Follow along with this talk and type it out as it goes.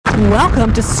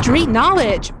Welcome to Street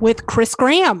Knowledge with Chris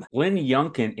Graham. Glenn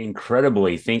Youngkin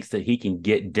incredibly thinks that he can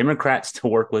get Democrats to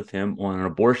work with him on an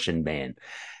abortion ban.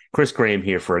 Chris Graham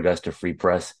here for Augusta Free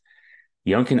Press.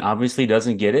 Youngkin obviously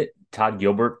doesn't get it. Todd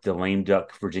Gilbert, the lame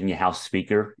duck Virginia House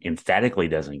Speaker, emphatically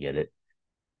doesn't get it.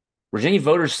 Virginia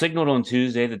voters signaled on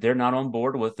Tuesday that they're not on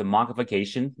board with the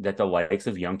mockification that the likes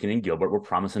of Youngkin and Gilbert were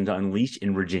promising to unleash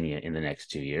in Virginia in the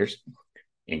next 2 years.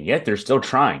 And yet they're still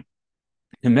trying.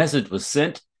 The message was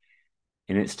sent,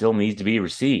 and it still needs to be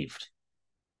received.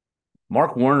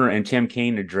 Mark Warner and Tim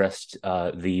Kaine addressed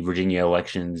the Virginia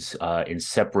elections in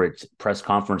separate press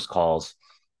conference calls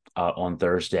on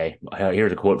Thursday.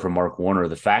 Here's a quote from Mark Warner.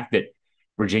 The fact that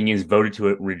Virginians voted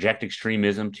to reject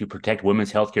extremism, to protect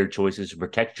women's health care choices, to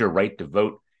protect your right to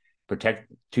vote,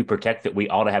 to protect that we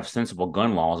ought to have sensible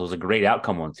gun laws was a great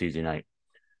outcome on Tuesday night.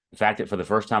 The fact that for the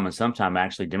first time in some time,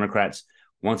 actually, Democrats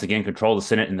once again control the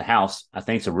Senate and the House, I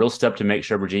think it's a real step to make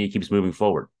sure Virginia keeps moving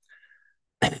forward.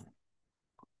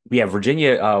 Yeah,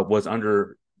 Virginia was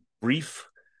under brief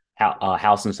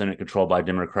House and Senate control by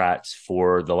Democrats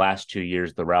for the last 2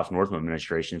 years, the Ralph Northam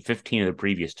administration. 15 of the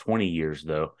previous 20 years,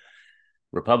 though,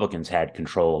 Republicans had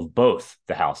control of both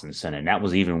the House and Senate. And that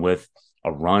was even with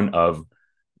a run of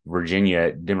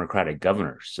Virginia Democratic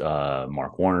governors,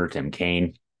 Mark Warner, Tim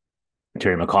Kaine,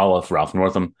 Terry McAuliffe, Ralph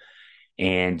Northam.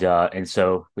 And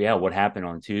so, yeah, what happened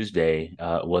on Tuesday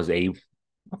was a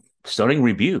stunning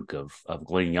rebuke of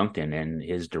Glenn Youngkin and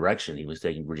his direction he was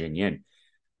taking Virginia in.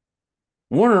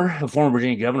 Warner, a former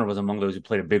Virginia governor, was among those who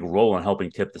played a big role in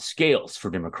helping tip the scales for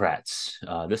Democrats.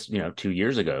 This, 2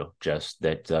 years ago, just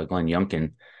that Glenn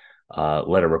Youngkin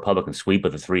led a Republican sweep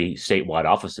of the 3 statewide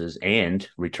offices and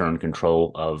returned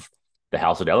control of the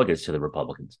House of Delegates to the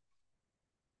Republicans.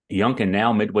 Youngkin,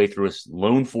 now midway through his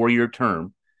lone 4-year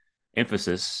term,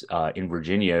 emphasis in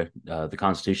Virginia, the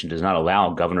Constitution does not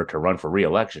allow a governor to run for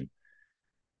re-election.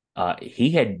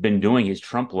 He had been doing his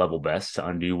Trump level best to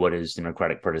undo what his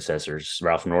Democratic predecessors,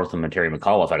 Ralph Northam and Terry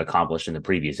McAuliffe, had accomplished in the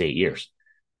previous 8 years.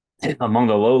 Among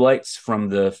the lowlights from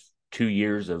the 2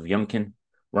 years of Youngkin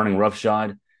running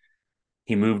roughshod,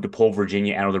 he moved to pull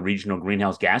Virginia out of the Regional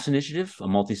Greenhouse Gas Initiative, a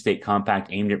multi-state compact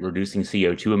aimed at reducing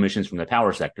CO2 emissions from the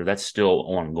power sector. That's still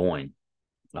ongoing.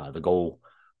 The goal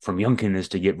from Youngkin is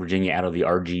to get Virginia out of the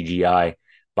RGGI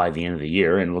by the end of the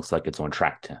year, and it looks like it's on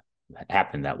track to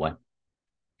happen that way.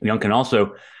 Youngkin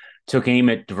also took aim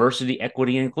at diversity,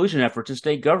 equity, and inclusion efforts in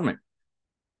state government.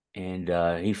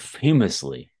 And he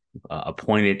famously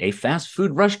appointed a fast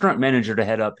food restaurant manager to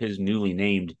head up his newly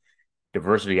named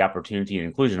Diversity, Opportunity, and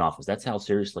Inclusion Office. That's how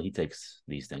seriously he takes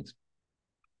these things.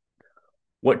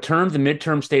 What turned the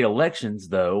midterm state elections,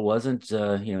 though, wasn't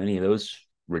any of those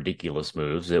ridiculous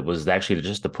moves. It was actually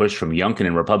just the push from Youngkin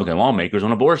and Republican lawmakers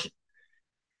on abortion.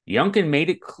 Youngkin made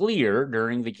it clear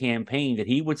during the campaign that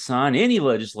he would sign any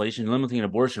legislation limiting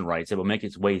abortion rights that would make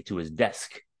its way to his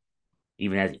desk,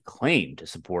 even as he claimed to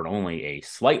support only a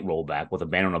slight rollback with a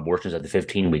ban on abortions at the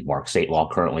 15-week mark. State law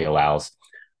currently allows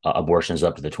abortions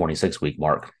up to the 26-week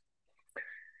mark.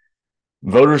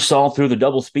 Voters saw through the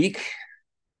doublespeak.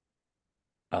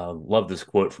 Love this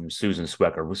quote from Susan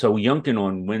Swecker. So Youngkin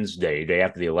on Wednesday, day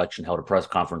after the election, held a press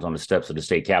conference on the steps of the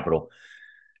state capitol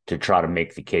to try to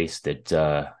make the case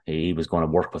that he was going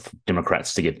to work with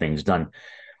Democrats to get things done.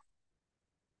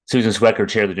 Susan Swecker,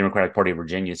 chair of the Democratic Party of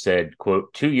Virginia, said,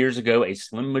 quote, 2 years ago, a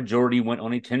slim majority went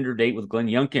on a Tinder date with Glenn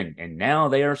Youngkin, and now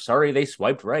they are sorry they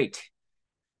swiped right.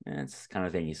 That's the kind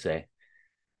of thing you say.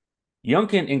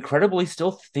 Youngkin incredibly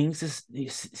still seems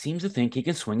to think he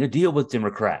can swing a deal with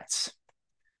Democrats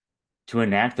to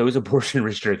enact those abortion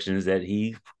restrictions that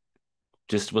he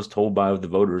just was told by the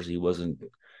voters he wasn't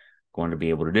going to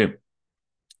be able to do.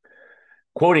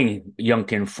 Quoting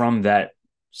Youngkin from that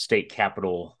state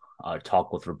capitol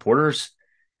talk with reporters,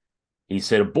 he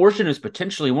said, abortion is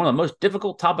potentially one of the most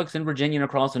difficult topics in Virginia and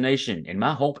across the nation. And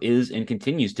my hope is and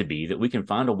continues to be that we can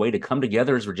find a way to come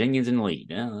together as Virginians and lead.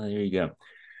 Yeah, there you go.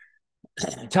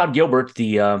 Todd Gilbert,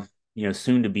 the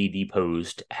soon to be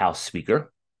deposed House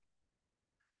Speaker,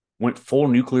 went full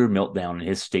nuclear meltdown in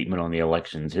his statement on the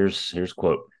elections. Here's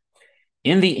quote.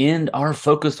 In the end, our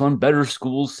focus on better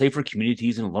schools, safer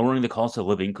communities, and lowering the cost of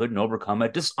living couldn't overcome a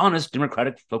dishonest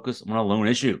Democratic focus on a lone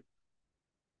issue.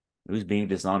 Who's being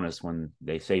dishonest when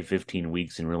they say 15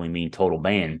 weeks and really mean total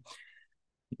ban?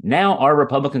 Now our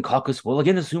Republican caucus will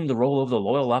again assume the role of the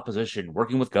loyal opposition,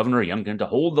 working with Governor Youngkin to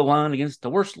hold the line against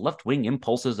the worst left-wing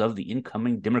impulses of the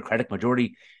incoming Democratic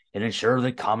majority and ensure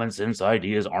that common sense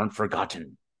ideas aren't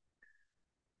forgotten.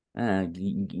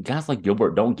 Guys like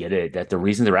Gilbert don't get it, that the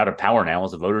reason they're out of power now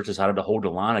is the voters decided to hold the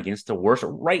line against the worst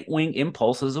right-wing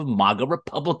impulses of MAGA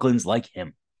Republicans like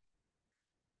him.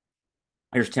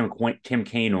 Here's Tim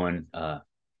Kaine on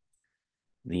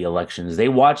the elections.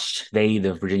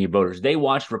 The Virginia voters, they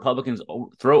watched Republicans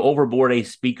throw overboard a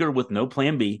speaker with no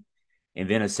plan B and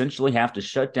then essentially have to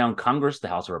shut down Congress, the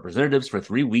House of Representatives, for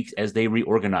 3 weeks as they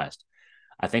reorganized.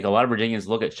 I think a lot of Virginians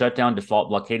look at shutdown, default,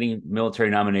 blockading military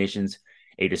nominations,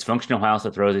 a dysfunctional House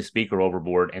that throws a speaker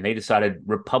overboard, and they decided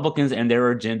Republicans and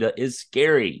their agenda is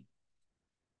scary.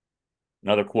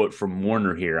 Another quote from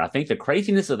Warner here. I think the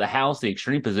craziness of the House, the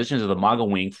extreme positions of the MAGA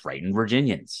wing frightened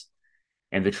Virginians.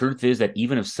 And the truth is that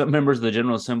even if some members of the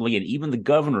General Assembly and even the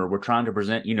governor were trying to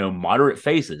present, moderate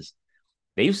faces,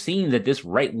 they've seen that this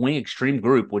right-wing extreme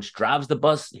group, which drives the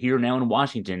bus here now in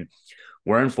Washington,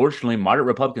 where unfortunately moderate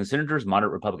Republican senators,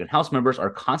 moderate Republican House members are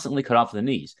constantly cut off the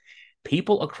knees.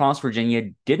 People across Virginia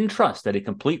didn't trust that a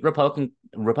complete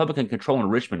Republican control in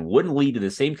Richmond wouldn't lead to the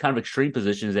same kind of extreme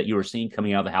positions that you were seeing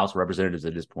coming out of the House of Representatives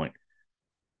at this point.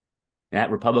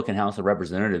 That Republican House of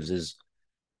Representatives is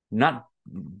not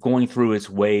going through its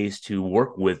ways to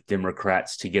work with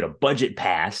Democrats to get a budget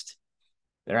passed.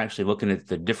 They're actually looking at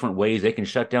the different ways they can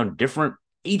shut down different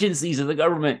agencies of the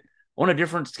government on a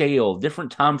different scale,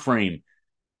 different time frame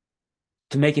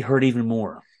to make it hurt even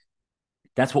more.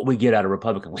 That's what we get out of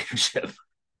Republican leadership.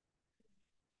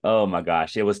 Oh my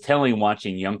gosh. It was telling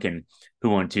watching Youngkin,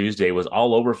 who on Tuesday was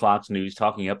all over Fox News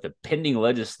talking up the pending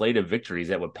legislative victories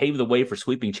that would pave the way for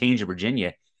sweeping change in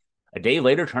Virginia. A day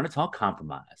later, trying to talk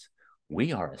compromise.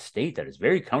 We are a state that is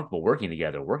very comfortable working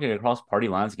together, working across party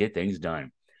lines to get things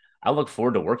done. I look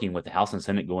forward to working with the House and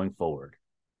Senate going forward.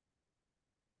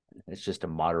 It's just a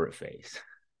moderate face.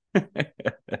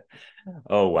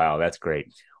 Oh, wow. That's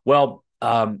great. Well,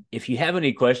 if you have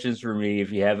any questions for me,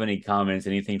 if you have any comments,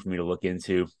 anything for me to look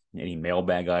into, any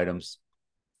mailbag items,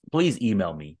 please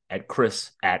email me at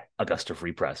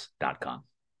chris@augustafreepress.com.